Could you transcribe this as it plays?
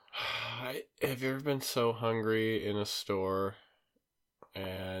Have you ever been so hungry in a store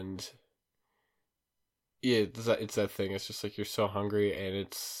and yeah, it's that thing. It's just like you're so hungry and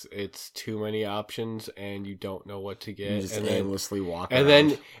it's too many options and you don't know what to get. You just aimlessly walk and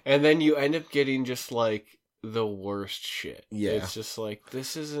around. and then you end up getting just like the worst shit. Yeah. It's just like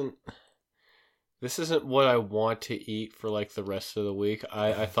this isn't what I want to eat for like the rest of the week.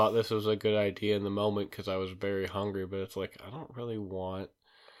 I thought this was a good idea in the moment because I was very hungry, but it's like I don't really want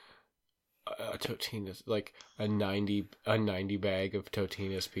a Totino's, like a 90 bag of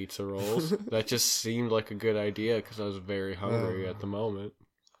Totino's pizza rolls. That just seemed like a good idea because I was very hungry at the moment.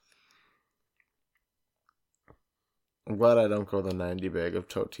 I'm glad I don't go the 90 bag of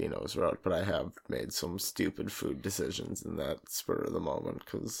Totino's route, but I have made some stupid food decisions in that spur of the moment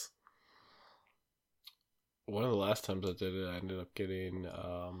because one of the last times I did it, I ended up getting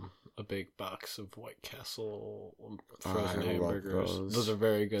a big box of White Castle frozen hamburgers. Those are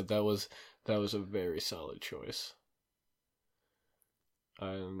very good. That was a very solid choice.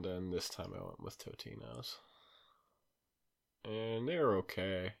 And then this time I went with Totino's. And they're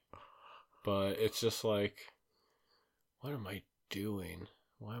okay. But it's just like, what am I doing?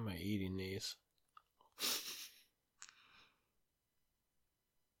 Why am I eating these?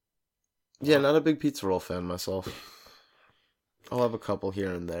 Yeah, not a big pizza roll fan myself. I'll have a couple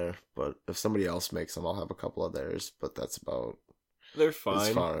here and there, but if somebody else makes them, I'll have a couple of theirs, but that's about... They're fine. As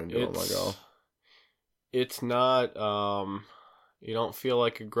far into them I go. It's not, you don't feel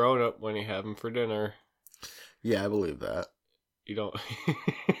like a grown-up when you have them for dinner. Yeah, I believe that. You don't...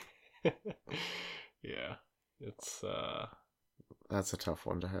 Yeah, it's, That's a tough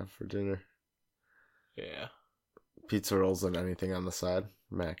one to have for dinner. Yeah. Pizza rolls and anything on the side.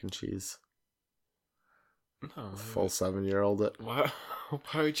 Mac and cheese. No, full 7-year-old it. Why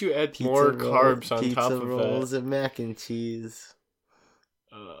would you add more carbs on top of that? Pizza rolls and mac and cheese.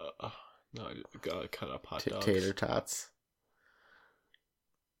 No, I gotta cut up hot dogs. Tater tots.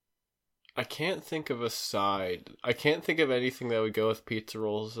 I can't think of a side. I can't think of anything that would go with pizza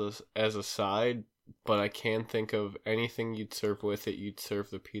rolls as a side, but I can think of anything you'd serve with it. You'd serve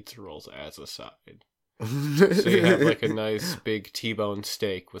the pizza rolls as a side. So you have like a nice big T-bone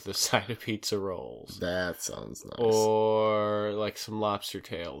steak with a side of pizza rolls. That sounds nice. Or like some lobster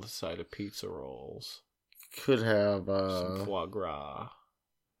tail with a side of pizza rolls. Could have some foie gras.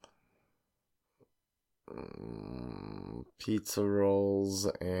 Pizza rolls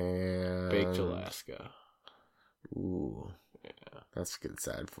and baked Alaska. Ooh. Yeah. That's a good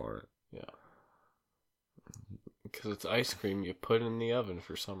side for it. Yeah. Because it's ice cream you put in the oven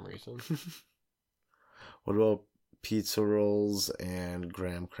for some reason. What about pizza rolls and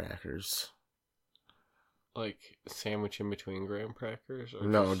graham crackers? Like sandwich in between graham crackers? Or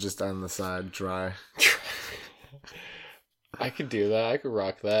no, just on the side, dry. I could do that. I could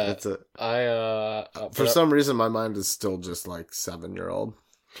rock that. For some reason, my mind is still just like 7-year-old.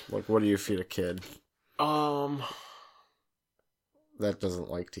 Like, what do you feed a kid? That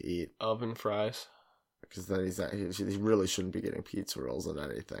doesn't like to eat oven fries. Because then he really shouldn't be getting pizza rolls and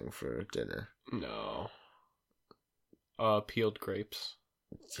anything for dinner. No. Peeled grapes.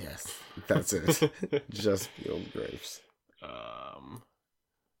 Yes, that's it. Just peeled grapes.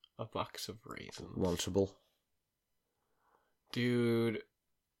 A box of raisins. Lunchable. Dude,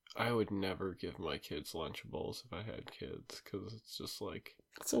 I would never give my kids Lunchables if I had kids, because it's just like...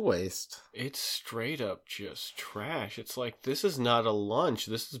 It's a waste. It's straight up just trash. It's like, this is not a lunch.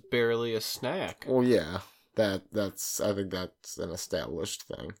 This is barely a snack. Well, yeah. I think that's an established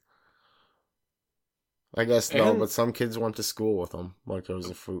thing. I guess no, but some kids went to school with them. Like it was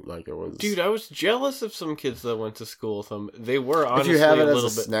a fruit, like it was... Dude, I was jealous of some kids that went to school with them. They were honestly if you have it as a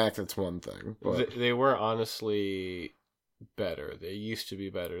snack, it's one thing. But... They were honestly better. They used to be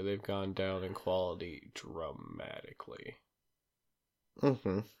better. They've gone down in quality dramatically.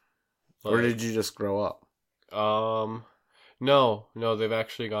 Mm-hmm. Or did you just grow up? No, they've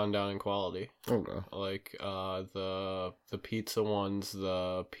actually gone down in quality. Okay. Like, the pizza ones,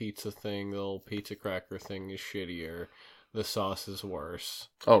 the pizza thing, the little pizza cracker thing is shittier. The sauce is worse.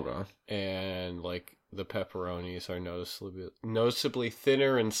 Okay. And, like, the pepperonis are noticeably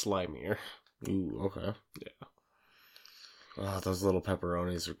thinner and slimier. Ooh, okay. Yeah. Oh, those little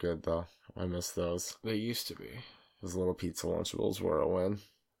pepperonis are good, though. I miss those. They used to be. Those little pizza Lunchables were a win.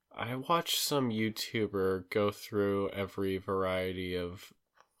 I watched some YouTuber go through every variety of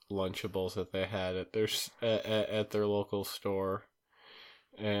Lunchables that they had at their local store,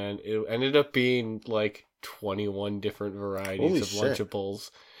 and it ended up being like 21 different varieties of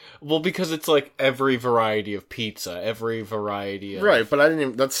Lunchables. Well, because it's like every variety of pizza, every variety of... Right, but I didn't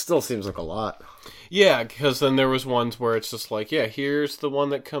even... That still seems like a lot. Yeah, because then there was ones where it's just like, yeah, here's the one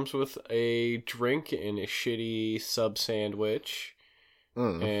that comes with a drink and a shitty sub sandwich,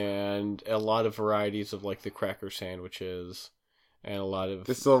 and a lot of varieties of like the cracker sandwiches, and a lot of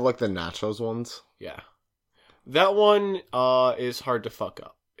They still have like the nachos ones. yeah. That one is hard to fuck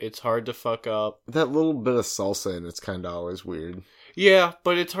up. It's hard to fuck up. That little bit of salsa in it's kind of always weird. Yeah,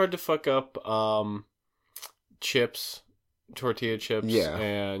 but it's hard to fuck up chips, tortilla chips, Yeah.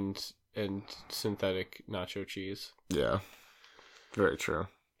 and synthetic nacho cheese. Yeah, very true.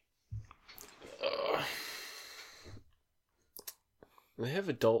 They have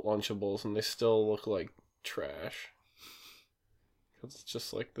adult Lunchables and they still look like trash. It's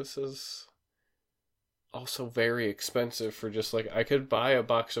just like, this is also very expensive for just like, I could buy a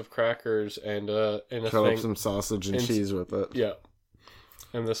box of crackers and a Cut thing. up some sausage and cheese with it. Yeah.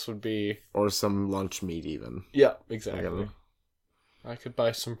 And this would be... Or some lunch meat even. Yeah, exactly. I could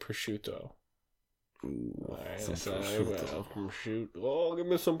buy some prosciutto. Ooh, Alright, some so prosciutto. prosciutto. Oh, give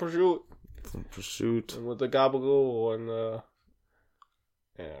me some prosciutto. Some prosciutto. And with the gabagool and the...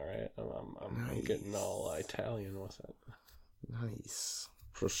 Yeah, alright. I'm Nice. getting all Italian with it. Nice.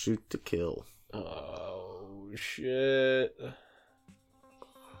 Prosciutto to kill. Oh, shit.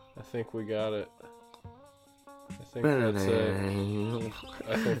 I think we got it. I think that's it.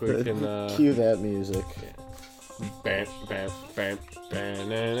 I think we can, Cue that music. Bam, bam, bam, bam,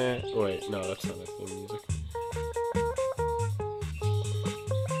 wait, no, that's not the theme music.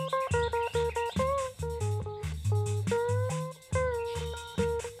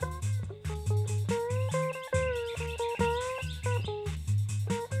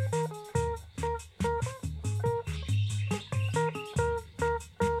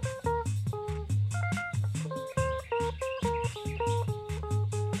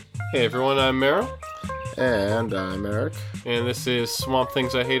 Hey everyone, I'm Meryl. And I'm Eric. And this is Swamp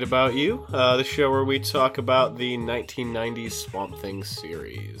Things I Hate About You, the show where we talk about the 1990s Swamp Thing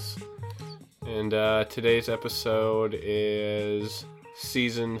series. And today's episode is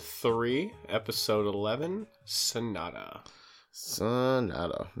Season 3, Episode 11, Sonata.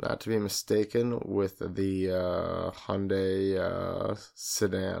 Sonata. Not to be mistaken with the Hyundai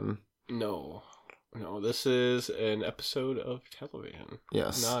sedan. No, this is an episode of television.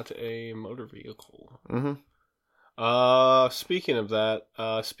 Yes. Not a motor vehicle. Mm-hmm. Speaking of that,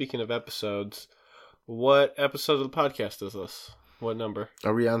 speaking of episodes, what episode of the podcast is this? What number?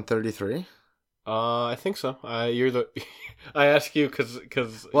 Are we on 33? I think so. You're the. I ask you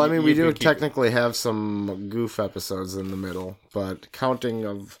because. Well, I mean, we do technically have some goof episodes in the middle, but counting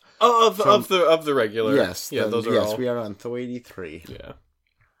of of the regular. Yes, yeah, those are all. Yes, we are on 83. Yeah.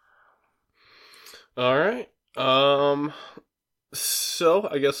 All right. So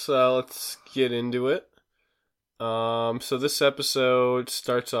I guess let's get into it. So this episode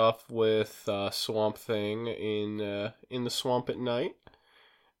starts off with Swamp Thing in the swamp at night,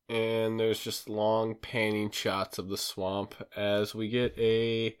 and there's just long panning shots of the swamp as we get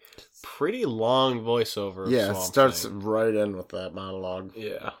a pretty long voiceover. Of Yeah, Swamp it starts Thing. right in with that monologue.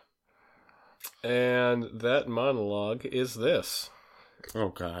 Yeah, and that monologue is this. Oh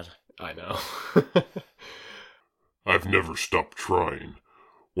God. I know. I've never stopped trying.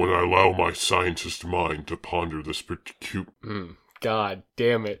 When I allow my scientist mind to ponder this particular... God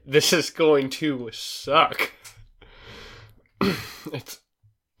damn it. This is going to suck. It's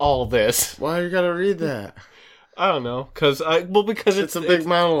all this. Why you gotta read that? I don't know. Because It's a big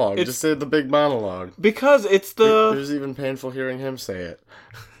monologue. it's- Just say the big monologue. Because it's the... There's even painful hearing him say it.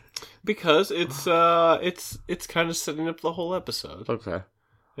 Because it's kind of setting up the whole episode. Okay.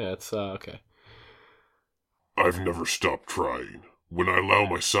 Yeah, it's, okay. I've never stopped trying. When I allow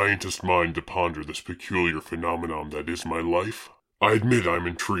my scientist mind to ponder this peculiar phenomenon that is my life, I admit I'm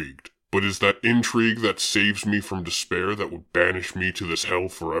intrigued. But is that intrigue that saves me from despair that would banish me to this hell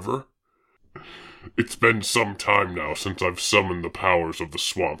forever? It's been some time now since I've summoned the powers of the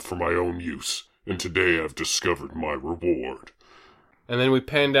swamp for my own use, and today I've discovered my reward. And then we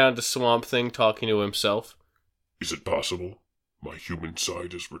pan down to Swamp Thing talking to himself. Is it possible? My human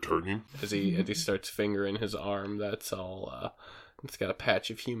side is returning? As he starts fingering his arm that's all, it's got a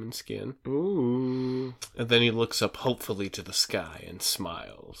patch of human skin. Ooh. And then he looks up hopefully to the sky and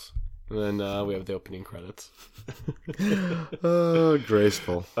smiles. And then we have the opening credits. Oh,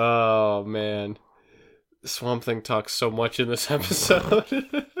 graceful. Oh, man. Swamp Thing talks so much in this episode.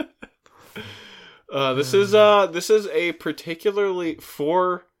 This is a particularly,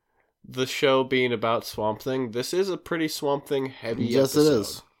 for the show being about Swamp Thing, this is a pretty Swamp Thing heavy Yes, episode. it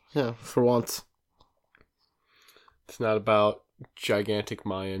is. Yeah, for once. It's not about gigantic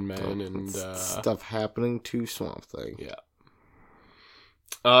Mayan men and Stuff happening to Swamp Thing. yeah.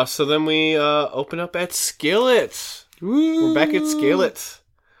 So then we open up at Skillet. We're back at Skillet.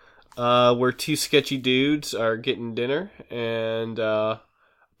 Where two sketchy dudes are getting dinner, and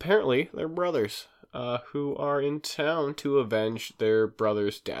apparently they're brothers who are in town to avenge their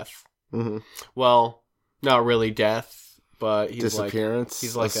brother's death. Mm-hmm. Well, not really death, but he's disappearance.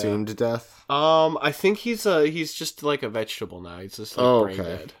 He's like assumed death. I think he's just like a vegetable now. He's just like brain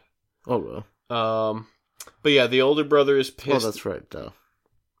dead. Oh well. But yeah, the older brother is pissed. Oh, that's right, duh.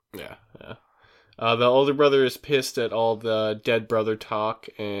 Yeah. The older brother is pissed at all the dead brother talk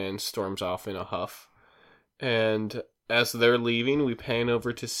and storms off in a huff. And as they're leaving, we pan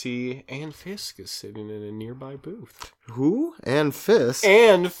over to see Ann Fisk is sitting in a nearby booth. Who? Ann Fisk?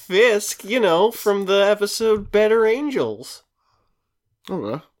 Ann Fisk, from the episode Better Angels.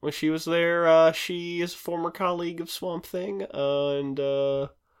 Okay. When she was there, she is a former colleague of Swamp Thing, or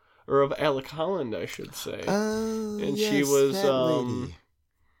of Alec Holland, I should say. And yes, she was, that lady.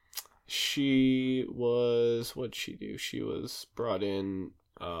 She was, what'd she do? She was brought in,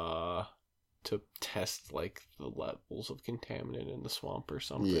 to test, like, the levels of contaminant in the swamp or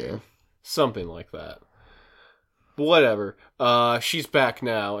something. Yeah. Something like that. Whatever. She's back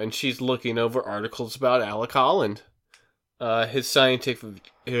now, and she's looking over articles about Alec Holland. His scientific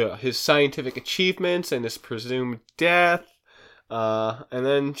achievements and his presumed death. And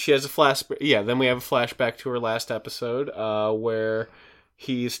then she has a flashback. Yeah, then we have a flashback to her last episode, where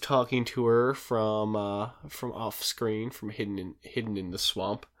he's talking to her from off screen, from hidden in the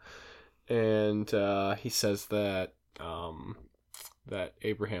swamp, and he says that that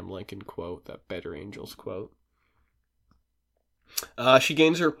Abraham Lincoln quote, that Better Angels quote. She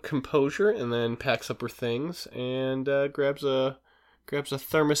gains her composure and then packs up her things and grabs a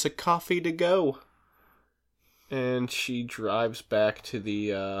thermos of coffee to go. And she drives back to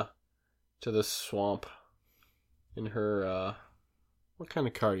the swamp in her. What kind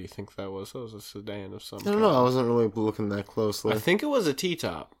of car do you think that was? That was a sedan of some kind. I don't know. I wasn't really looking that closely. I think it was a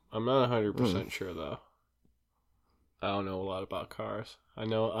T-top. I'm not 100% sure though. I don't know a lot about cars. I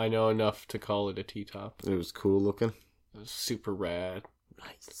know enough to call it a T-top. It was cool looking. It was super rad.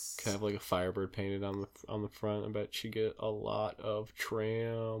 Nice. Kind of like a Firebird painted on the front. I bet you get a lot of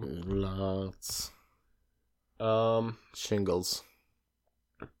trim. Lots. Shingles.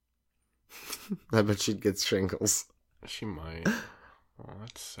 I bet she'd get shingles. She might. Oh,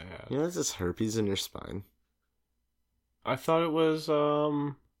 that's sad. You know, it's just herpes in your spine. I thought it was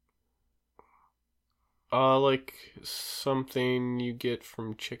like something you get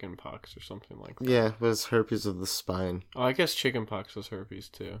from chicken pox or something like that. Yeah, but it's herpes of the spine. Oh, I guess chicken pox was herpes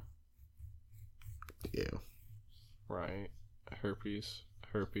too. Yeah. Right. Herpes.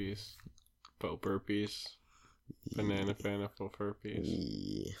 Bo burpees. Banana fan of herpes.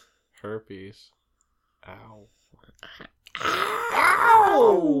 Yeah. Herpes. Ow.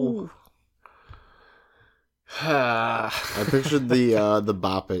 Ow! I pictured the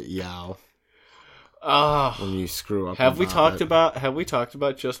bop it yow. When you screw up. Have we talked about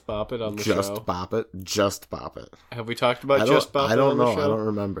Just Bop It on the show? Just Bop It? Just Bop It. Have we talked about Just Bop It on the show? I don't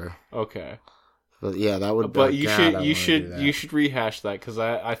remember. Okay. But yeah, that would. But you should rehash that because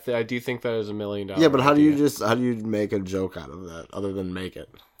I do think that is $1 million. Yeah, but how do you make a joke out of that other than make it?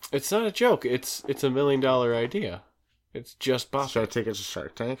 It's not a joke. It's $1 million idea. It's Just Bop It. Should I take it to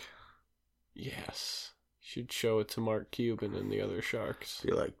Shark Tank? Yes. You should show it to Mark Cuban and the other sharks.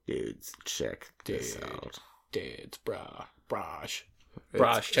 Be like, dudes, check this out. Dudes, Brosh,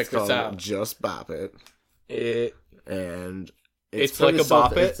 check this out. Just Bop It. And it's like a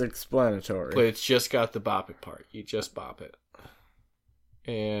bop it. It's explanatory. But it's just got the bop it part. You just bop it.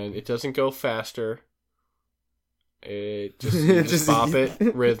 And it doesn't go faster. It just, you just bop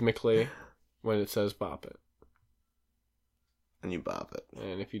it rhythmically when it says bop it. And you bop it.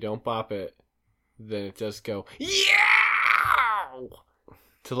 And if you don't bop it, then it does go, yeah!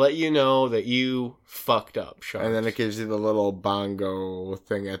 To let you know that you fucked up, sharks. And then it gives you the little bongo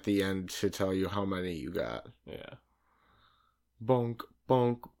thing at the end to tell you how many you got. Yeah. Bonk,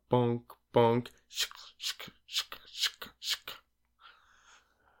 bonk, bonk, bonk.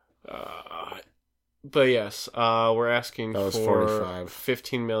 But yes, we're asking for 45.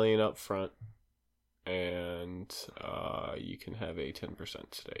 $15 million up front, and you can have a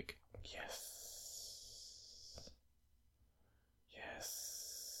 10% stake. Yes.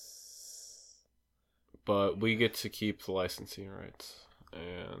 But we get to keep the licensing rights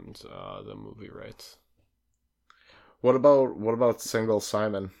and the movie rights. What about Single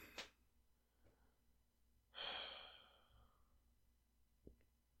Simon?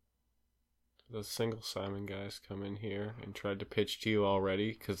 The Single Simon guys come in here and tried to pitch to you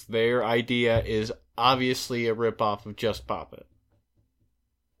already because their idea is obviously a ripoff of Just Bop It.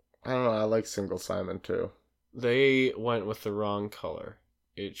 I don't know. I like Single Simon too. They went with the wrong color.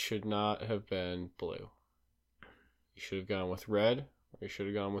 It should not have been blue. You should have gone with red, or you should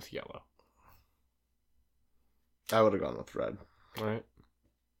have gone with yellow. I would have gone with red. Right.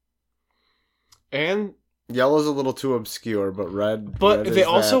 And Yellow's a little too obscure, but red. But red they is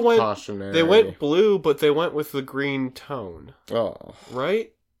also that went. cautionary. They went blue, but they went with the green tone. Oh,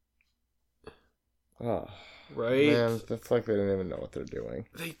 Right. oh, Right. man, that's like they didn't even know what they're doing.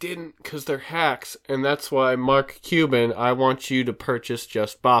 They didn't, because they're hacks, and that's why, Mark Cuban, I want you to purchase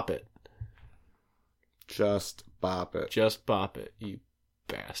Just Bop It. Just bop it. Just Bop It, you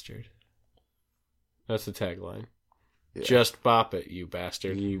bastard. That's the tagline. Yeah. Just Bop It, you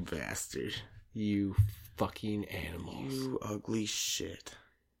bastard. You bastard. You fucking animals. You ugly shit.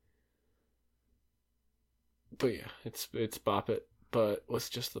 But yeah, it's Bop It, but what's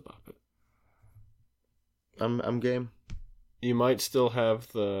just the Bop It? I'm game. You might still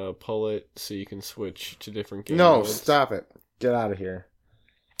have the pull it so you can switch to different game No, modes. stop it. Get out of here.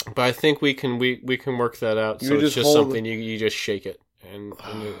 But I think we can work that out. You So it's just just hold- something you just shake it and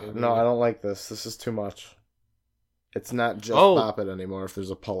No, I don't like this. This is too much. It's not just Oh. bop it anymore if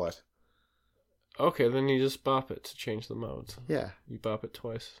there's a pullet. Okay, then you just bop it to change the modes. Yeah. You bop it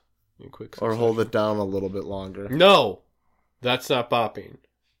twice in quick Or hold succession. it down a little bit longer. No, that's not bopping.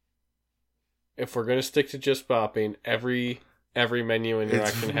 If we're gonna stick to just bopping, every menu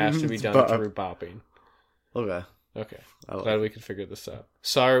interaction has to be it's done bop. through bopping. Okay. Okay, I like glad we could figure this out.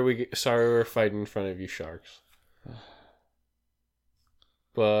 Sorry we're fighting in front of you, sharks.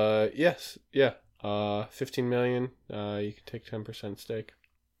 But yes, yeah. 15 million. You can take 10% stake.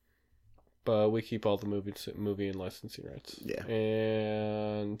 But we keep all the movie and licensing rights. Yeah.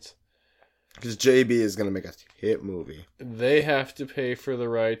 And Because JB is going to make a hit movie. they have to pay for the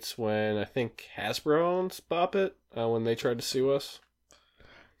rights when I think Hasbro owns Bop It, when they tried to sue us.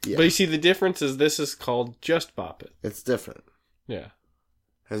 Yeah. But you see, the difference is this is called Just Bop It. It's different. Yeah.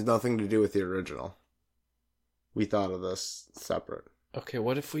 Has nothing to do with the original. We thought of this separate. Okay,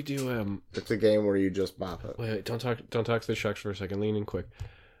 what if we do It's a game where you just bop it. wait, don't talk to the sharks for a second. Lean in quick.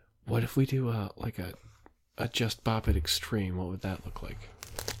 What if we do like a Just Bop It Extreme? What would that look like?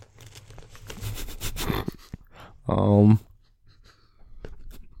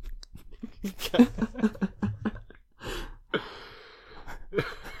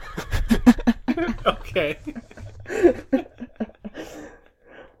 Okay.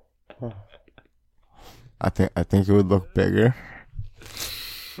 I think it would look bigger.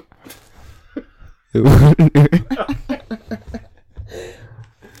 It would,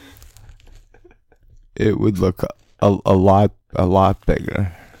 it would look a lot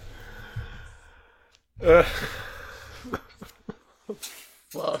bigger.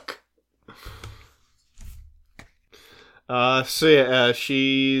 Fuck. So yeah,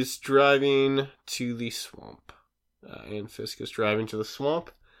 she's driving to the swamp. Anne Fisk is driving to the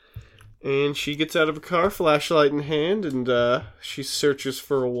swamp. And she gets out of a car, flashlight in hand, and she searches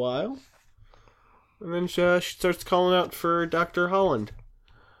for a while. And then she starts calling out for Dr. Holland.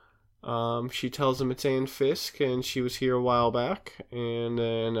 She tells him it's Anne Fisk, and she was here a while back. And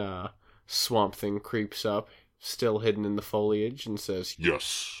then Swamp Thing creeps up, still hidden in the foliage, and says,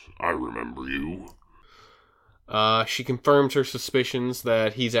 Yes, I remember you. she confirms her suspicions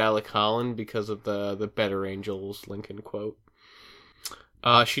that he's Alec Holland because of the Better Angels Lincoln quote.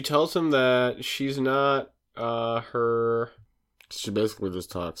 She tells him that she's not her... She basically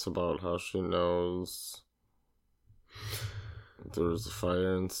just talks about how she knows there was a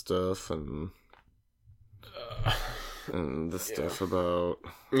fire and stuff, and the stuff about...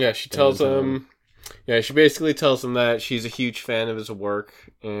 Yeah, she tells him... Yeah, she basically tells him that she's a huge fan of his work,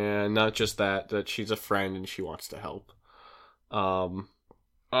 and not just that she's a friend and she wants to help.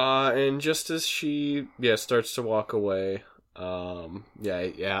 And just as she starts to walk away,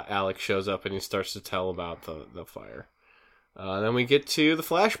 Alec shows up and he starts to tell about the fire. Then we get to the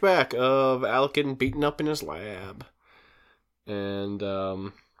flashback of Alec getting beaten up in his lab. And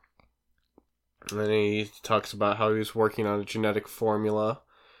then he talks about how he was working on a genetic formula,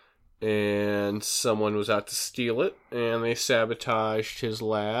 and someone was out to steal it, and they sabotaged his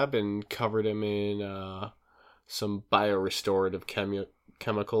lab and covered him in some biorestorative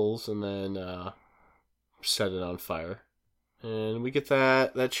chemicals, and then set it on fire. And we get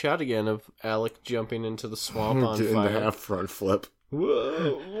that shot again of Alec jumping into the swamp on doing fire. the half front flip.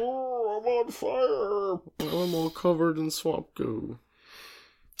 Whoa, I'm on fire! I'm all covered in swamp goo.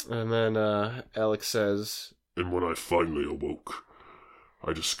 And then Alec says, And when I finally awoke,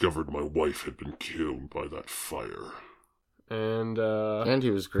 I discovered my wife had been killed by that fire. And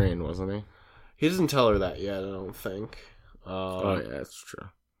he was green, wasn't he? he doesn't tell her that yet, I don't think. Oh yeah, that's true.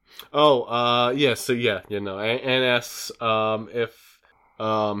 Yeah, so yeah, Anne asks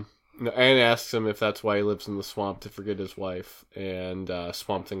Anne asks him if that's why he lives in the swamp, to forget his wife, and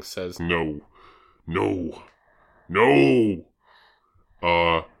Swamp Thing says, No. No. No!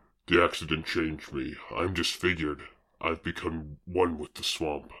 The accident changed me. I'm disfigured. I've become one with the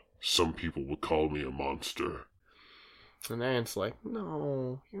swamp. Some people would call me a monster. and Anne's like,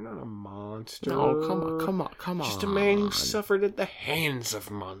 no, you're not a monster. No, come on. Just a man who suffered at the hands of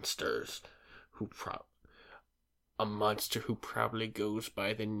monsters. A monster who probably goes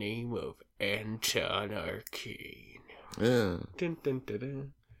by the name of Anton Arcane. Yeah. Dun, dun, dun,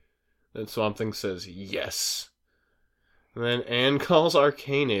 dun. And Swamp Thing says, yes. And then Anne calls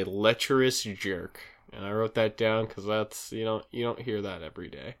Arcane a lecherous jerk. And I wrote that down because that's, you don't hear that every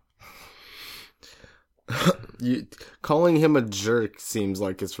day. Calling him a jerk seems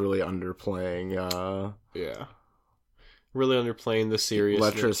like it's really underplaying. Yeah. Really underplaying the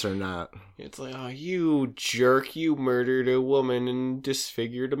seriousness. Lecherous or not. It's like, oh, you jerk, you murdered a woman and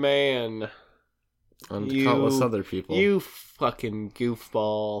disfigured a man. And countless other people. You fucking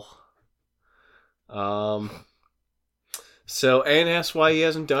goofball. So Anne asks why he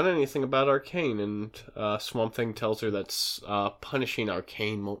hasn't done anything about Arcane, and Swamp Thing tells her that punishing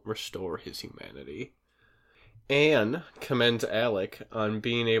Arcane won't restore his humanity. Anne commends Alec on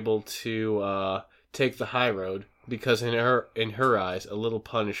being able to take the high road, because in her eyes, a little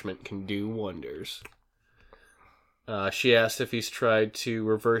punishment can do wonders. She asks if he's tried to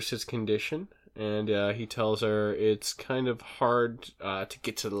reverse his condition, and he tells her it's kind of hard to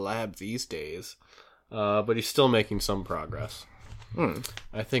get to the lab these days, but he's still making some progress.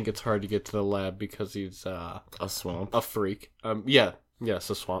 I think it's hard to get to the lab because he's a swamp. a freak. Yes,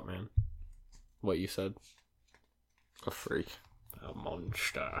 a swamp man. What you said. A freak. A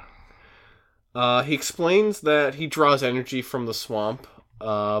monster. He explains that he draws energy from the swamp,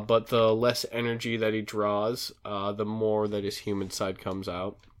 but the less energy that he draws, the more that his human side comes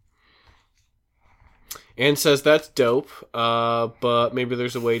out. Anne says that's dope, but maybe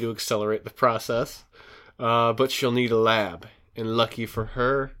there's a way to accelerate the process. But she'll need a lab, and lucky for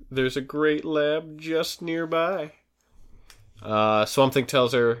her, there's a great lab just nearby. Swamp Thing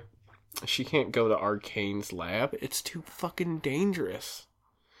tells her she can't go to Arcane's lab. It's too fucking dangerous.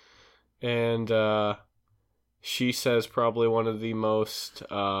 And she says probably one of the most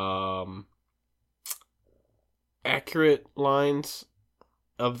accurate lines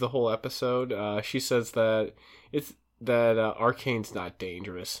of the whole episode. She says that Arcane's not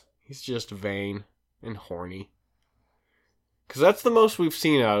dangerous. He's just vain and horny. Because that's the most we've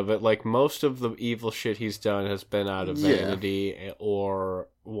seen out of it. Like, most of the evil shit he's done has been out of vanity or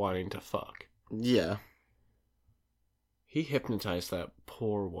wanting to fuck. Yeah. He hypnotized that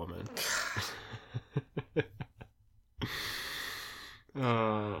poor woman.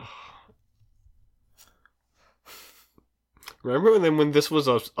 Remember when this was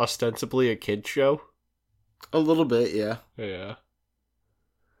ostensibly a kid show? A little bit, yeah. Yeah.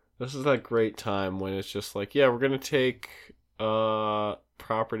 This is that great time when it's just like, yeah, we're going to take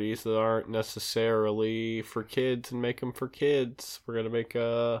properties that aren't necessarily for kids and make them for kids. We're going to make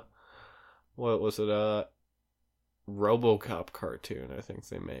what was it, RoboCop cartoon, I think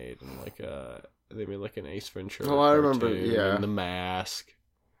they made, and they made like an Ace Ventura. Oh, I remember, yeah. And The Mask,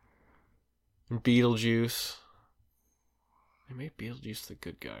 and Beetlejuice. They made Beetlejuice the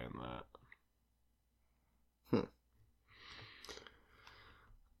good guy in that.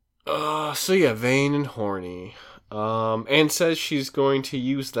 So yeah, vain and horny. Anne says she's going to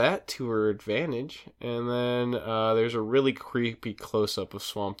use that to her advantage, and then there's a really creepy close-up of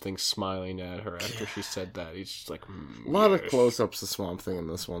Swamp Thing smiling at her after she said that. He's just like, a lot of close-ups of Swamp Thing in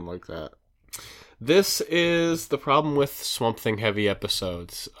this one like that. This is the problem with Swamp Thing heavy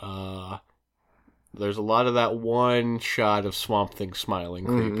episodes. There's a lot of that one shot of Swamp Thing smiling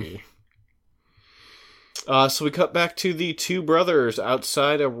creepy. So we cut back to the two brothers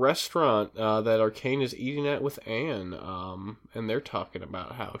outside a restaurant that Arcane is eating at with Anne, and they're talking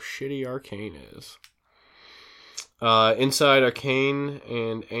about how shitty Arcane is. Inside, Arcane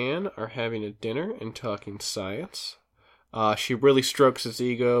and Anne are having a dinner and talking science. She really strokes his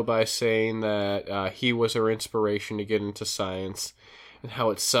ego by saying that he was her inspiration to get into science, and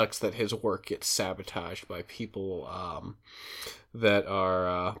how it sucks that his work gets sabotaged by people that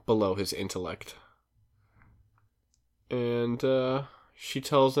are below his intellect. And she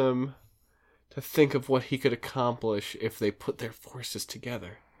tells him to think of what he could accomplish if they put their forces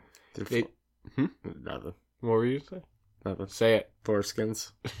together. Nothing. What were you saying? Nothing. Say it.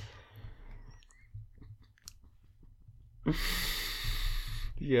 Foreskins.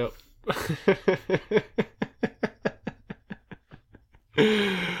 Yep.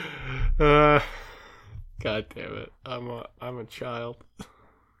 God damn it! I'm a child.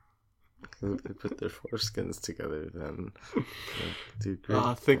 They put their foreskins together, then. Do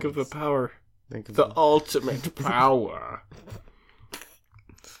great Think of the things. power. Think of The ultimate power.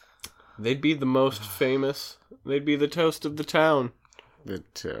 They'd be the most famous. They'd be the toast of the town. the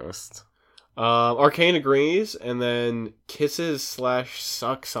toast. Arcane agrees, and then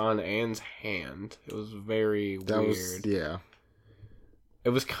kisses/sucks on Anne's hand. It was very weird. Yeah. It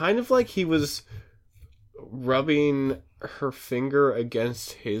was kind of like he was rubbing her finger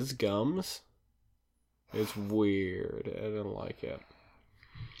against his gums. It's weird. I didn't like it.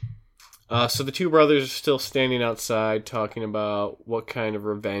 So the two brothers are still standing outside talking about what kind of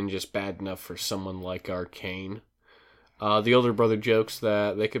revenge is bad enough for someone like Arcane. The older brother jokes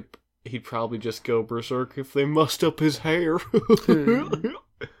that he'd probably just go berserk if they mussed up his hair. They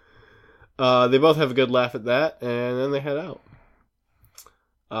both have a good laugh at that, and then they head out.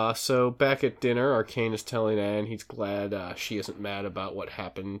 So back at dinner, Arcane is telling Anne he's glad she isn't mad about what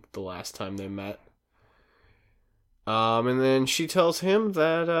happened the last time they met. And then she tells him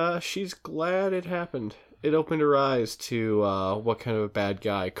that she's glad it happened. It opened her eyes to what kind of a bad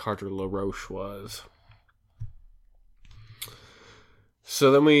guy Carter LaRoche was.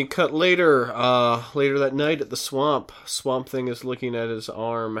 So then we cut later that night at the swamp. Swamp Thing is looking at his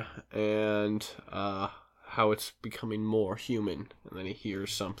arm and how it's becoming more human. And then he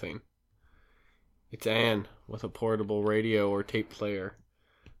hears something. It's Anne with a portable radio or tape player.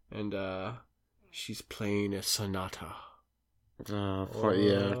 And she's playing a sonata. Yeah,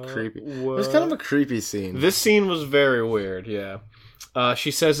 creepy. It was kind of a creepy scene. This scene was very weird, yeah.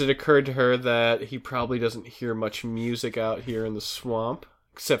 She says it occurred to her that he probably doesn't hear much music out here in the swamp,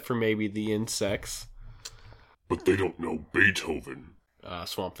 except for maybe the insects. But they don't know Beethoven.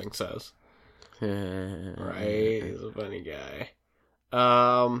 Swamp Thing says. Right? He's a funny guy.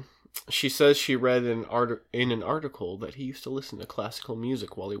 She says she read in an article that he used to listen to classical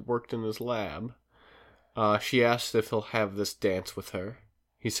music while he worked in his lab. She asks if he'll have this dance with her.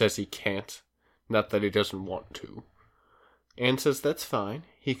 He says he can't. Not that he doesn't want to. Anne says that's fine.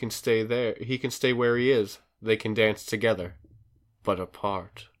 He can stay there. He can stay where he is. They can dance together. But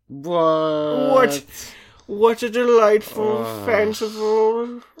apart. What? What a delightful,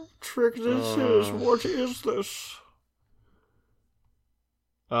 fanciful trick this is. What is this?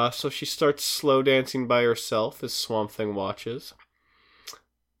 So she starts slow dancing by herself as Swamp Thing watches.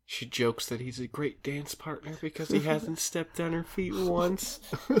 She jokes that he's a great dance partner because he hasn't stepped on her feet once.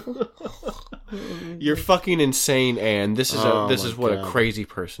 You're fucking insane, Anne. This is what a crazy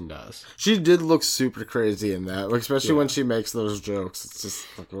person does. She did look super crazy in that, like, especially when she makes those jokes. It's just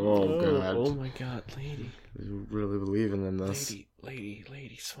like, oh god, oh my god, lady, you really believing in this?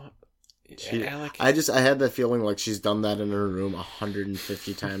 Lady, Swamp. Alec. I had that feeling like she's done that in her room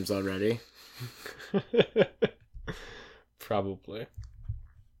 150 times already. Probably.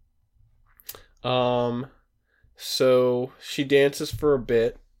 So she dances for a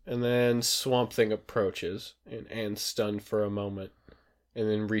bit, and then Swamp Thing approaches, and Anne's stunned for a moment, and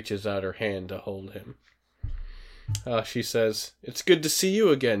then reaches out her hand to hold him. She says, "It's good to see you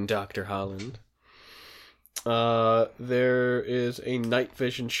again, Dr. Holland." There is a night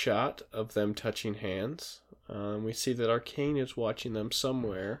vision shot of them touching hands. We see that Arcane is watching them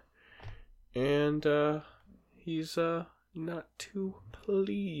somewhere, and he's not too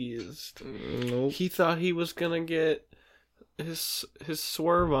pleased. Nope. He thought he was gonna get his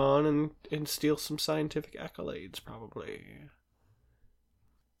swerve on and steal some scientific accolades, probably.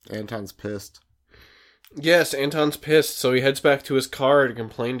 Anton's pissed. Yes, Anton's pissed, so he heads back to his car to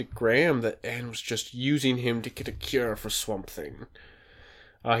complain to Graham that Anne was just using him to get a cure for Swamp Thing.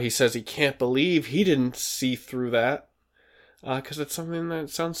 He says he can't believe he didn't see through that, because it's something that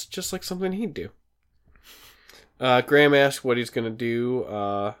sounds just like something he'd do. Graham asks what he's going to do,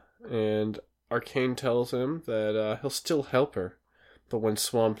 and Arcane tells him that he'll still help her, but when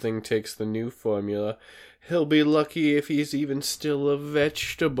Swamp Thing takes the new formula, he'll be lucky if he's even still a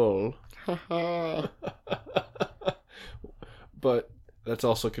vegetable. But that's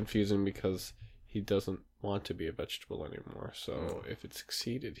also confusing because he doesn't want to be a vegetable anymore. So if it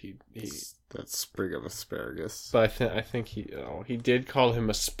succeeded, he that sprig of asparagus. But I think he did call him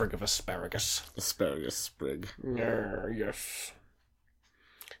a sprig of asparagus. Asparagus sprig. Yes.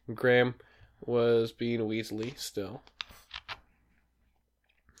 Graham was being Weasley still.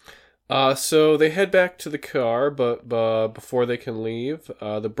 So they head back to the car, but before they can leave,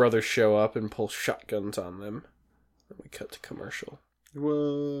 the brothers show up and pull shotguns on them. And we cut to commercial.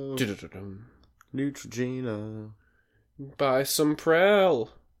 Whoa. Du-du-du-dum. Neutrogena. Buy some Prel.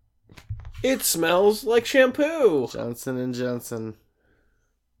 It smells like shampoo. Johnson & Johnson.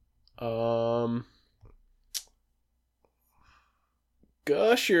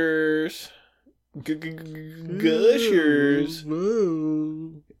 Gushers. Gushers.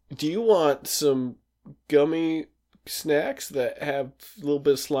 Do you want some gummy snacks that have a little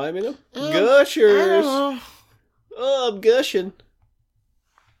bit of slime in them? Gushers. Oh, I'm gushing.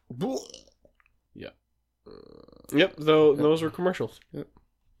 Yep, those were commercials. Yep.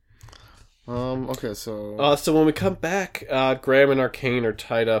 Okay, so... So when we come back, Graham and Arcane are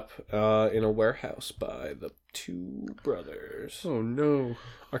tied up in a warehouse by the two brothers. Oh, no.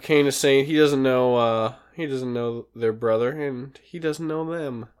 Arcane is saying he doesn't know their brother, and he doesn't know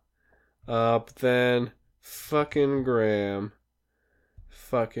them. But then, fucking Graham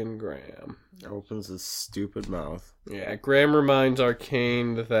opens his stupid mouth. Yeah, Graham reminds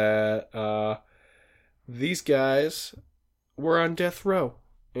Arcane that these guys were on death row,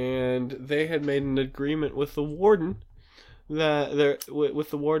 and they had made an agreement with the warden with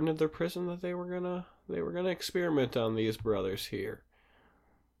the warden of their prison that they were gonna experiment on these brothers here.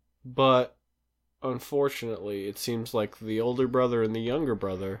 But unfortunately, it seems like the older brother and the younger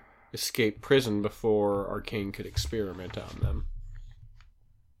brother escaped prison before Arcane could experiment on them.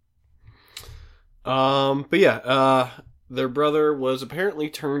 But yeah, their brother was apparently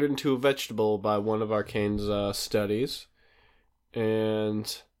turned into a vegetable by one of Arcane's studies.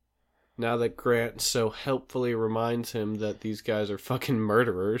 And now that Grant so helpfully reminds him that these guys are fucking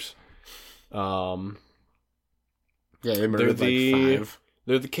murderers. Yeah, they murdered like 5.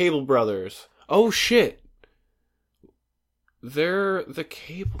 They're the Cable brothers. Oh shit! They're the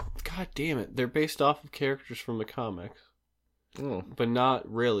Cable... God damn it. They're based off of characters from the comics. Oh. But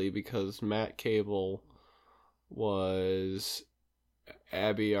not really, because Matt Cable was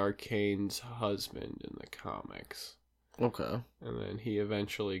Abby Arcane's husband in the comics. Okay. And then he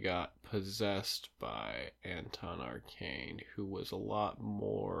eventually got possessed by Anton Arcane, who was a lot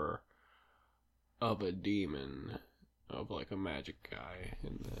more of a demon, of like a magic guy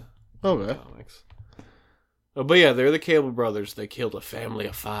in the comics. But yeah, they're the Cable brothers. They killed a family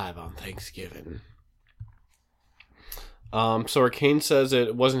of 5 on Thanksgiving. So Arcane says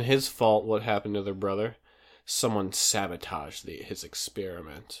it wasn't his fault what happened to their brother. Someone sabotaged his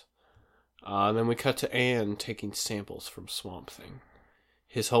experiment. And then we cut to Anne taking samples from Swamp Thing.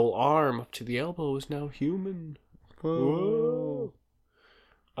 His whole arm up to the elbow is now human. Whoa.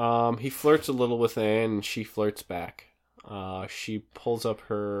 He flirts a little with Anne, and she flirts back. She pulls up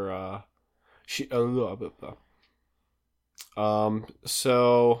her...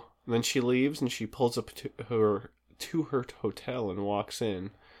 So then she leaves, and she pulls up to her hotel and walks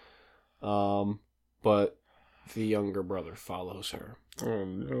in. But the younger brother follows her. Oh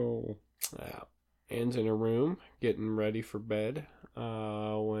no. Yeah. Anne's in her room, getting ready for bed,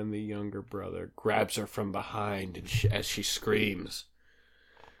 when the younger brother grabs her from behind as she screams.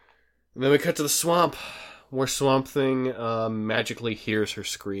 And then we cut to the swamp, where Swamp Thing magically hears her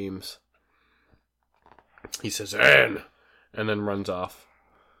screams. He says, "Anne!" and then runs off.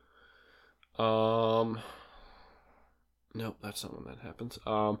 Nope, that's not when that happens.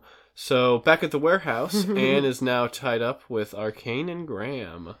 So back at the warehouse, Anne is now tied up with Arcane and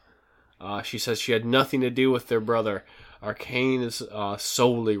Graham. She says she had nothing to do with their brother. Arcane is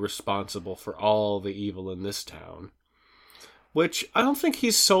solely responsible for all the evil in this town. Which, I don't think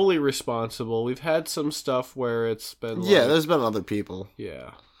he's solely responsible. We've had some stuff where it's been Yeah, there's been other people.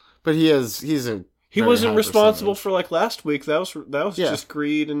 Yeah. But he wasn't responsible for like last week. That was just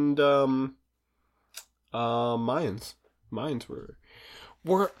greed and Mayans. Mayans were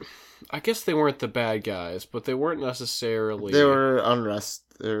I guess they weren't the bad guys, but they weren't necessarily. They were unrest.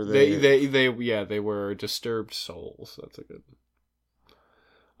 They were disturbed souls. That's a good.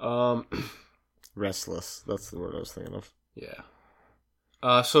 Restless. That's the word I was thinking of. Yeah.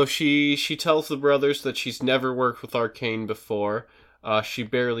 So she tells the brothers that she's never worked with Arcane before. She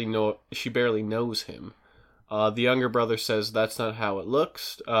barely knows him. The younger brother says that's not how it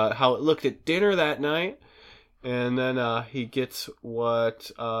looks. How it looked at dinner that night. And then he gets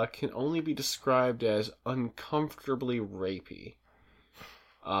what can only be described as uncomfortably rapey.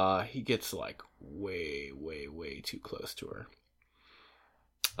 He gets like way, way, way too close to her.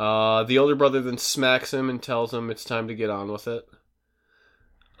 The older brother then smacks him and tells him it's time to get on with it.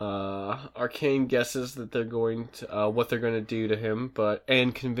 Arcane guesses that they're going to what they're going to do to him,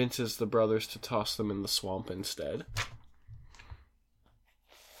 and convinces the brothers to toss them in the swamp instead.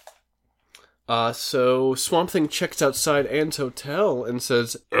 So Swamp Thing checks outside Anne's hotel and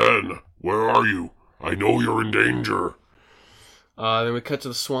says, "Anne, where are you? I know you're in danger." Then we cut to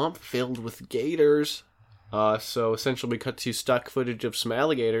the swamp filled with gators. So essentially we cut to stock footage of some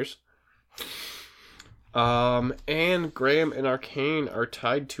alligators. And Graham and Arcane are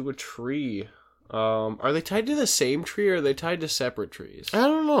tied to a tree. Are they tied to the same tree or are they tied to separate trees? I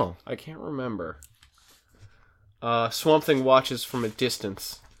don't know. I can't remember. Swamp Thing watches from a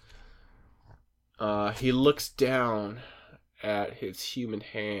distance. He looks down at his human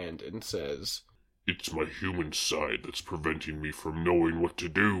hand and says, It's my human side that's preventing me from knowing what to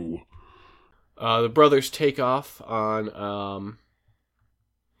do. The brothers take off on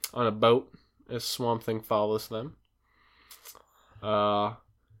a boat as Swamp Thing follows them.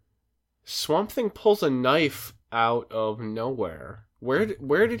 Swamp Thing pulls a knife out of nowhere. Where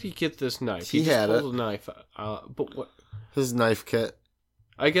did he get this knife? He had just it. pulled a knife. But what? His knife kit.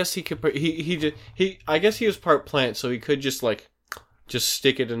 I guess he could. I guess he was part plant, so he could just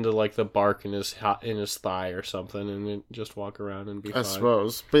stick it into like the bark in his thigh or something, and then just walk around and be fine. I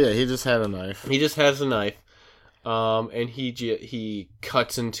suppose. But yeah, he just had a knife. He just has a knife, and he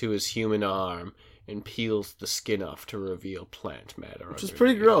cuts into his human arm and peels the skin off to reveal plant matter. Which is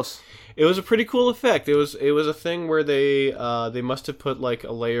pretty gross. It was a pretty cool effect. It was a thing where they must have put like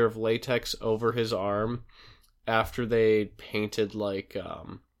a layer of latex over his arm after they painted like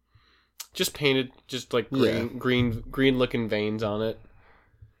green looking veins on it.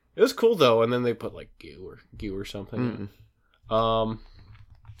 It was cool though, and then they put like goo or something.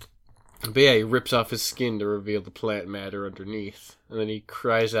 But yeah, he rips off his skin to reveal the plant matter underneath. And then he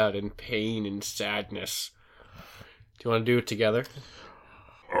cries out in pain and sadness. Do you want to do it together?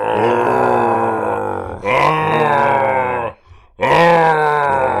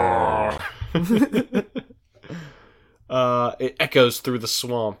 It echoes through the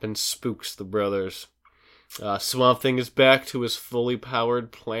swamp and spooks the brothers. Swamp Thing is back to his fully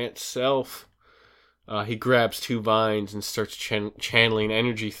powered plant self. He grabs two vines and starts channeling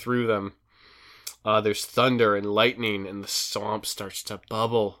energy through them. There's thunder and lightning, and the swamp starts to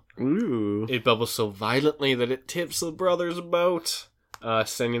bubble. Ooh. It bubbles so violently that it tips the brothers' boat,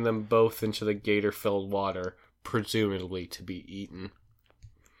 sending them both into the gator-filled water, presumably to be eaten.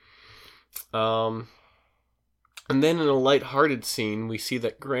 And then in a light-hearted scene, we see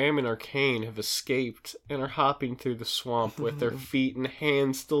that Graham and Arcane have escaped and are hopping through the swamp with their feet and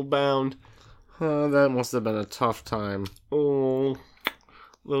hands still bound. That must have been a tough time. Oh,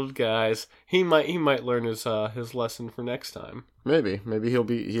 those guys. He might learn his lesson for next time. Maybe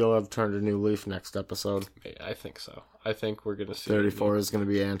he'll have turned a new leaf next episode. I think so. I think we're gonna see 34 is gonna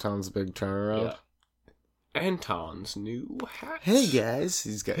be Anton's big turnaround. Yeah. Anton's new hat. Hey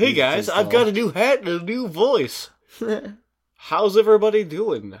guys, Hey guys, I've got a new hat and a new voice. How's everybody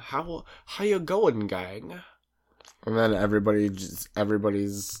doing? How you going, gang? And then everybody's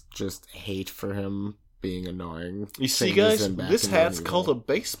just hate for him being annoying. You see, guys, this hat's called a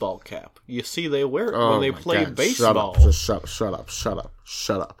baseball cap. You see, they wear it when they play baseball. Shut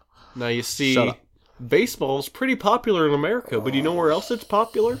up. Now, you see, baseball's pretty popular in America, but you know where else it's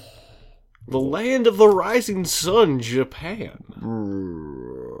popular? The land of the rising sun, Japan.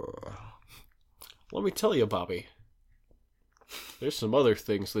 Let me tell you, Bobby. There's some other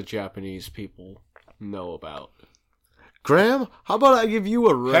things the Japanese people know about. Graham, how about I give you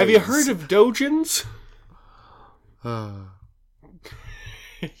a raise? Have you heard of dojins?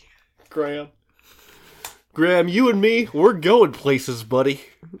 Graham, you and me, we're going places, buddy.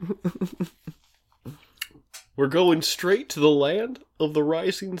 We're going straight to the land of the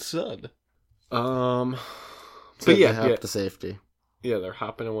rising sun. So but yeah, to safety. Yeah, they're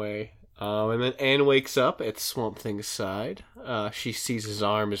hopping away. And then Anne wakes up at Swamp Thing's side. She sees his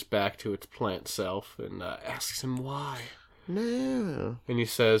arm is back to its plant self and asks him why. No. And he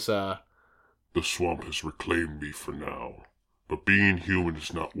says, The swamp has reclaimed me for now, but being human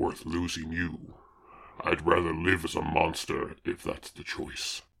is not worth losing you. I'd rather live as a monster if that's the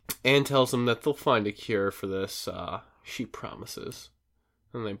choice. Anne tells him that they'll find a cure for this. She promises.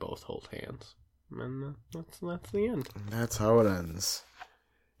 And they both hold hands. And that's the end. That's how it ends.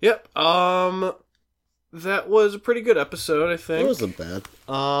 Yep. That was a pretty good episode, I think. It wasn't bad.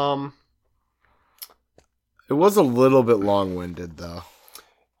 It was a little bit long-winded, though.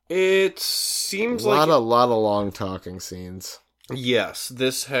 It seems a lot of long talking scenes. Yes,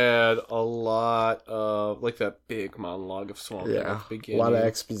 this had a lot of like that big monologue of Swamp Thing at the beginning. A lot of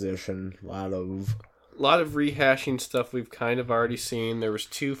exposition, a lot of rehashing stuff we've kind of already seen. There was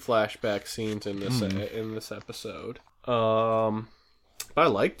 2 flashback scenes in this episode. But I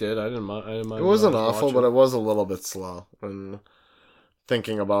liked it. I didn't mind. It wasn't awful, but it was a little bit slow. And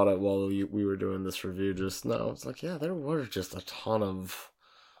thinking about it while we were doing this review just now, it's like, yeah, there were just a ton of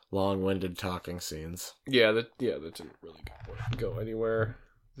long-winded talking scenes. Yeah, that didn't really go anywhere.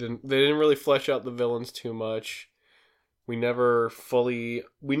 They didn't really flesh out the villains too much. We never fully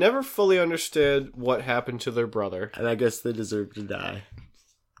understood what happened to their brother. And I guess they deserve to die.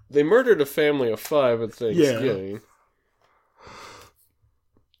 They murdered a family of 5 at Thanksgiving.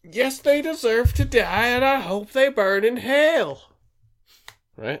 Yes, they deserve to die, and I hope they burn in hell.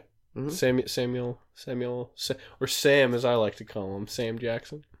 Right? Mm-hmm. Samuel, or Sam, as I like to call him, Sam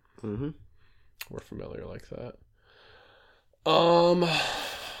Jackson. Mm-hmm. We're familiar like that. I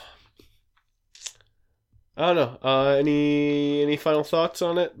don't know. Any final thoughts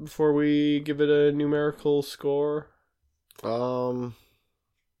on it before we give it a numerical score? I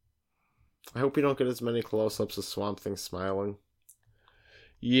hope you don't get as many close-ups of Swamp Thing smiling.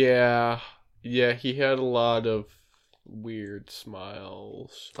 Yeah, he had a lot of weird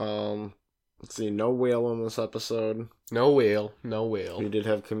smiles. Let's see, no whale in this episode. No whale. We did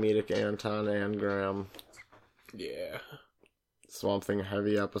have comedic Anton and Graham. Yeah. Swamp Thing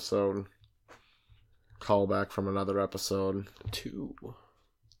heavy episode. Callback from another episode. 2.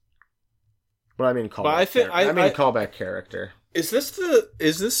 But I mean callback. Callback character. Is this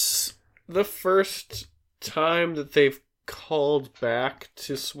the first time that they've called back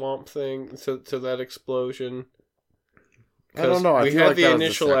to Swamp Thing to that explosion? I don't know. I feel like that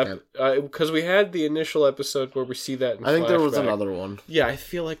was the second. Because we had the initial episode where we see that in flashback. I think there was another one. Yeah, I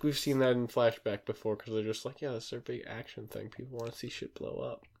feel like we've seen that in flashback before because they're just like, yeah, this is their big action thing. People want to see shit blow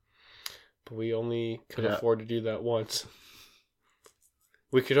up. But we only could afford to do that once.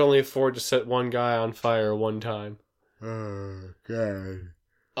 We could only afford to set one guy on fire one time. Oh, God.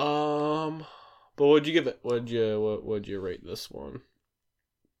 But what'd you give it? What'd you rate this one?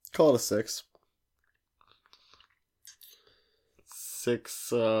 Call it a 6. 6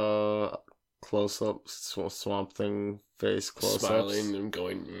 close-up Swamp Thing face close-ups. Smiling and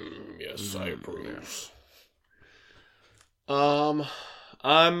going, yes, I approve. I'm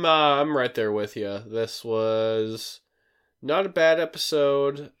right there with you. This was not a bad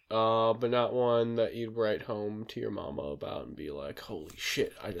episode, but not one that you'd write home to your mama about and be like, holy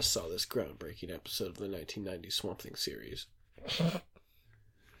shit, I just saw this groundbreaking episode of the 1990 Swamp Thing series.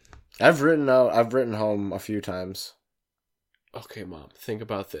 I've written home a few times. Okay, Mom, think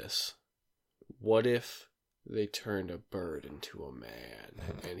about this. What if they turned a bird into a man?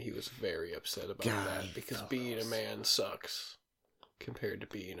 And he was very upset about that because being a man sucks compared to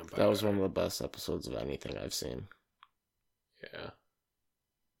being a bird. That was one of the best episodes of anything I've seen.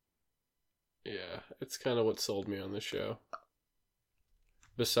 Yeah, it's kind of what sold me on the show.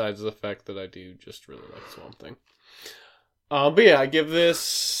 Besides the fact that I do just really like Swamp Thing. But yeah, I give this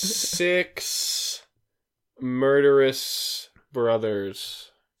 6 murderous brothers.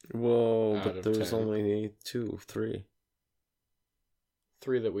 Whoa, but there's 10. Only 2, 3.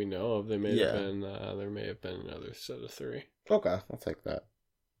 3 that we know of. There may have been another set of 3. Okay, I'll take that.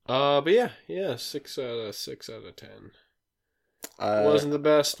 But yeah, 6 out of 10. Wasn't the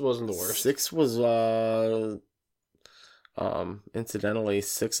best, wasn't the worst. 6 was incidentally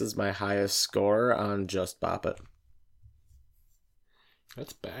 6 is my highest score on Just Bop It.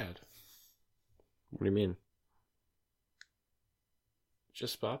 That's bad. What do you mean?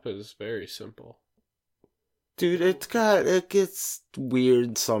 Just Bop It is very simple. Dude, it gets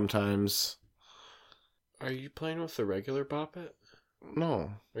weird sometimes. Are you playing with the regular Bop It?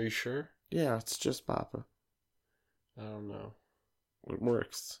 No. Are you sure? Yeah, it's Just Bop It. I don't know. It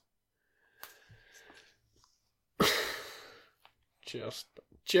works. Just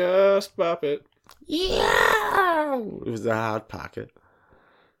Bop It. Yeah! It was a Hot Pocket.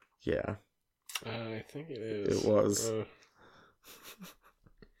 Yeah. I think it is. It was.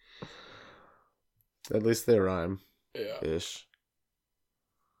 At least they rhyme. Yeah. Ish.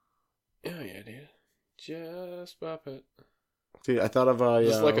 Oh, yeah, dude. Just Bop It. Dude, I thought of a...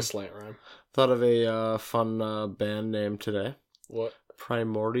 Just like a slant rhyme. Thought of a fun band name today. What?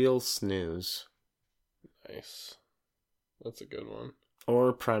 Primordial Snooze. Nice. That's a good one.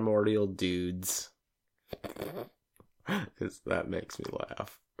 Or Primordial Dudes. Because that makes me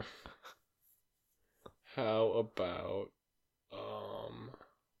laugh. How about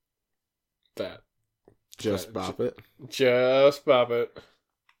that? Just Bop It? Just Bop It.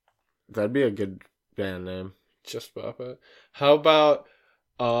 That'd be a good band name. Just Bop It. How about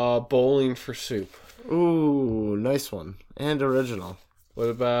Bowling for Soup? Ooh, nice one. And original. What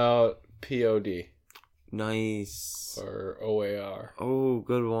about POD? Nice. Or OAR? Oh,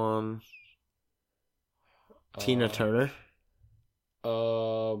 good one. Tina Turner?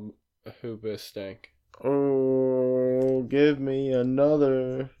 Hoobastank. Oh, give me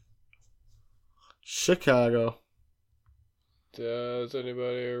another. Chicago. Does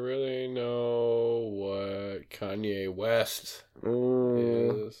anybody really know what Kanye West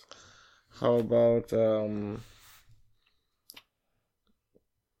is? How about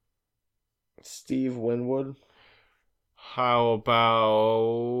Steve Winwood? How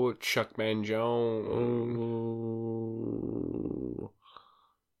about Chuckman Jones? Ooh.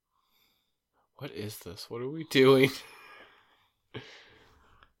 What is this? What are we doing?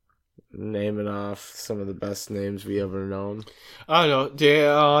 Naming off some of the best names we ever known. I don't know.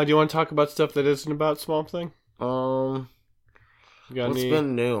 Do you want to talk about stuff that isn't about Swamp Thing? What's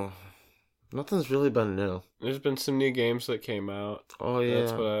been new? Nothing's really been new. There's been some new games that came out. Oh yeah,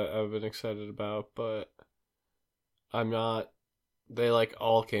 That's what I've been excited about, but I'm not. They like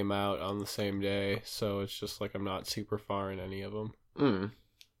all came out on the same day, so it's just like I'm not super far in any of them.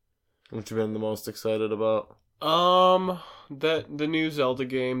 What you been the most excited about? That the new Zelda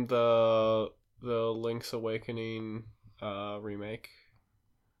game, the Link's Awakening remake.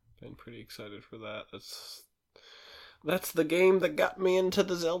 Been pretty excited for that. That's the game that got me into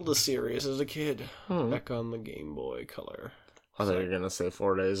the Zelda series as a kid. Back on the Game Boy Color. I thought you were gonna say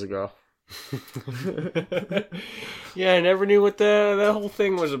 4 days ago. Yeah, I never knew what that whole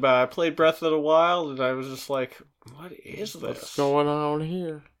thing was about. I played Breath of the Wild, and I was just like, "What is this? What's going on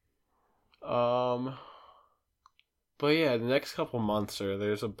here?" But yeah, the next couple months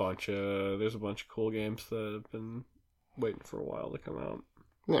there's a bunch of cool games that have been waiting for a while to come out.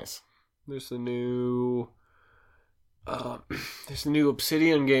 Nice. There's the new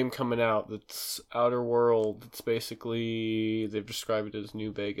Obsidian game coming out that's Outer World. It's basically, they've described it as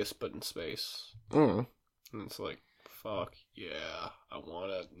New Vegas but in space. And it's like, fuck yeah, I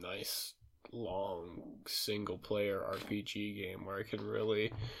want a nice long single player RPG game where I can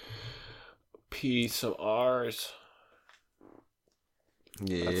really pee some R's.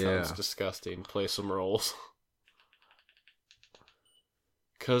 Yeah. That sounds disgusting. Play some roles.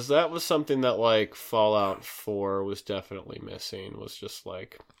 Because that was something that, like, Fallout 4 was definitely missing. Was just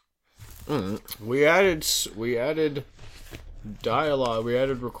like... We added dialogue. We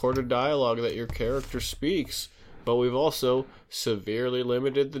added recorded dialogue that your character speaks. But we've also severely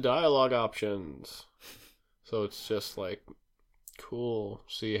limited the dialogue options. So it's just like, cool.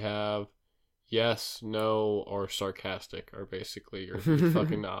 So you have yes, no, or sarcastic are basically your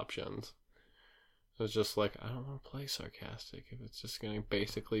fucking options. It's just like, I don't want to play sarcastic if it's just going to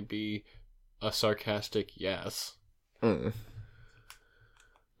basically be a sarcastic yes. But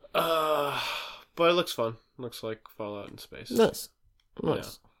it looks fun. Looks like Fallout in space. Nice. Yeah.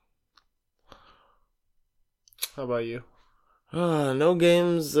 How about you? No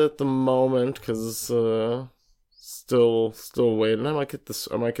games at the moment because still waiting. I might get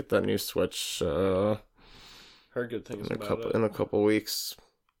that new Switch. Heard good things about it in a couple weeks.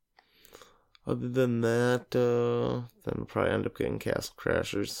 Other than that, then I'll probably end up getting Castle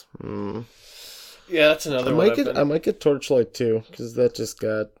Crashers. Yeah, that's another one. I might get Torchlight too, because that just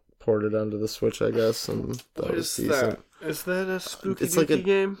got ported onto the Switch, I guess, and what is decent. That? Is that a spooky it's like a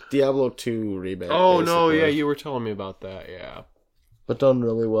game? Diablo 2 remake. Oh, basically. No, yeah, you were telling me about that, yeah. But done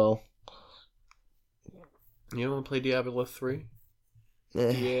really well. You want to play Diablo 3?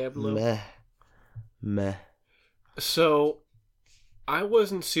 Diablo? Meh. So, I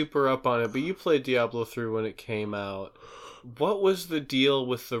wasn't super up on it, but you played Diablo 3 when it came out. What was the deal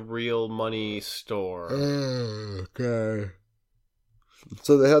with the real money store? Okay.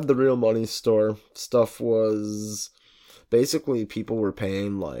 So they had the real money store. Stuff was... Basically, people were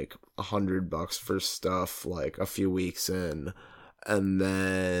paying like $100 for stuff like a few weeks in. And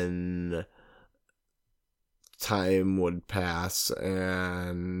then time would pass,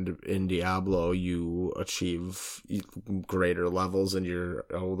 and in Diablo, you achieve greater levels, and your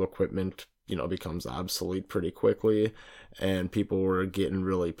old equipment, becomes obsolete pretty quickly. And people were getting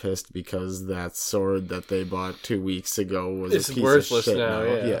really pissed because that sword that they bought 2 weeks ago was a piece worthless of shit now.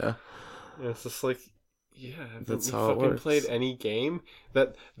 Yeah. It's just like, yeah, that's you how fucking it works. Played any game.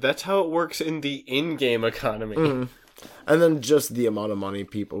 That's how it works in the in-game economy. And then just the amount of money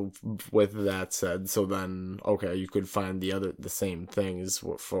people, with that said, so then, okay, you could find the same things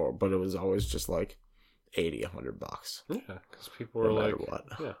for, but it was always just like $80, $100. Yeah, because people were like, what?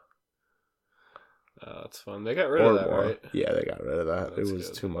 Yeah. That's fun. They got rid of that, more. Right? Yeah, they got rid of that. That's it was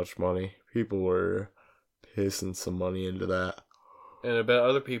good. Too much money. People were pissing some money into that. And I bet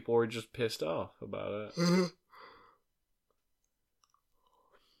other people were just pissed off about it.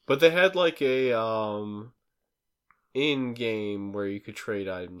 But they had like a in-game where you could trade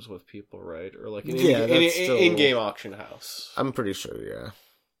items with people, right? Or like an in-game auction house. I'm pretty sure, yeah.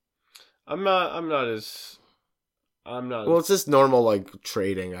 I'm not. Well, it's just normal, like,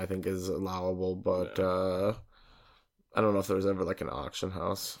 trading, I think, is allowable, but I don't know if there was ever, like, an auction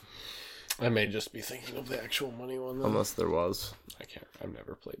house. I may just be thinking of the actual money one, though. Unless there was. I've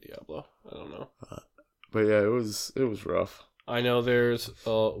never played Diablo. I don't know. But yeah, it was rough. I know there's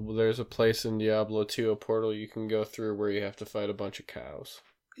a place in Diablo 2, a portal you can go through where you have to fight a bunch of cows.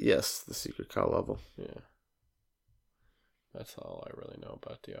 Yes, the secret cow level. Yeah. That's all I really know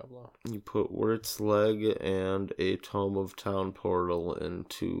about Diablo. You put Wirt's leg and a Tome of Town portal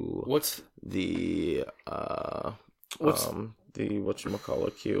into the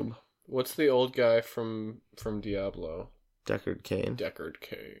whatchamacallit cube. What's the old guy from Diablo? Deckard Cain. Deckard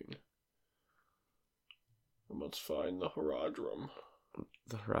Cain. Let's find the Horadrim.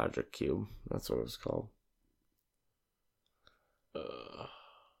 The Horadric cube. That's what it was called.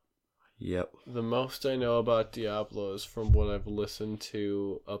 Yep. The most I know about Diablo is from what I've listened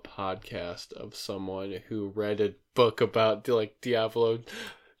to a podcast of someone who read a book about like Diablo.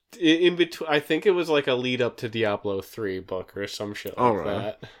 In between, I think it was like a lead up to Diablo 3 book or some shit like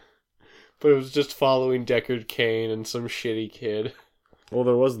that. But it was just following Deckard Cain and some shitty kid. Well,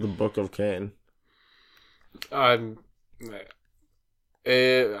 there was the Book of Cain. I can't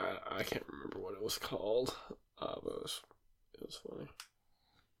remember what it was called. But it was funny.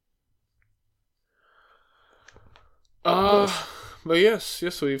 But yes,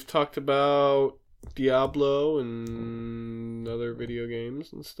 we've talked about Diablo and other video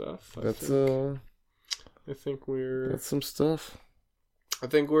games and stuff. I think that's some stuff. I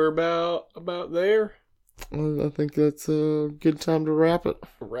think we're about there. Well, I think that's a good time to wrap it.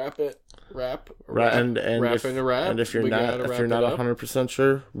 And if you're not 100%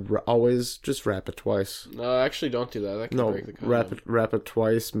 sure, always just wrap it twice. No, actually, don't do that. That can break the condom. Wrap it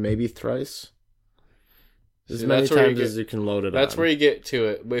twice, maybe thrice. As many times as you can load it. That's where you get to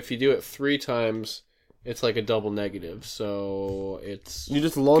it. But if you do it 3 times, it's like a double negative. So you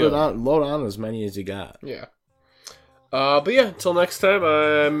just load on as many as you got. Yeah. But yeah, until next time,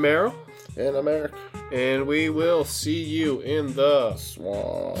 I'm Meryl. And I'm Eric. And we will see you in the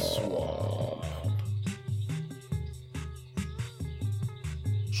swamp.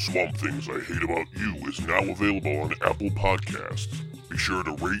 Swamp Things I Hate About You is now available on Apple Podcasts. Be sure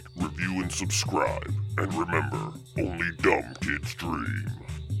to rate, review, and subscribe. And remember, only dumb kids dream.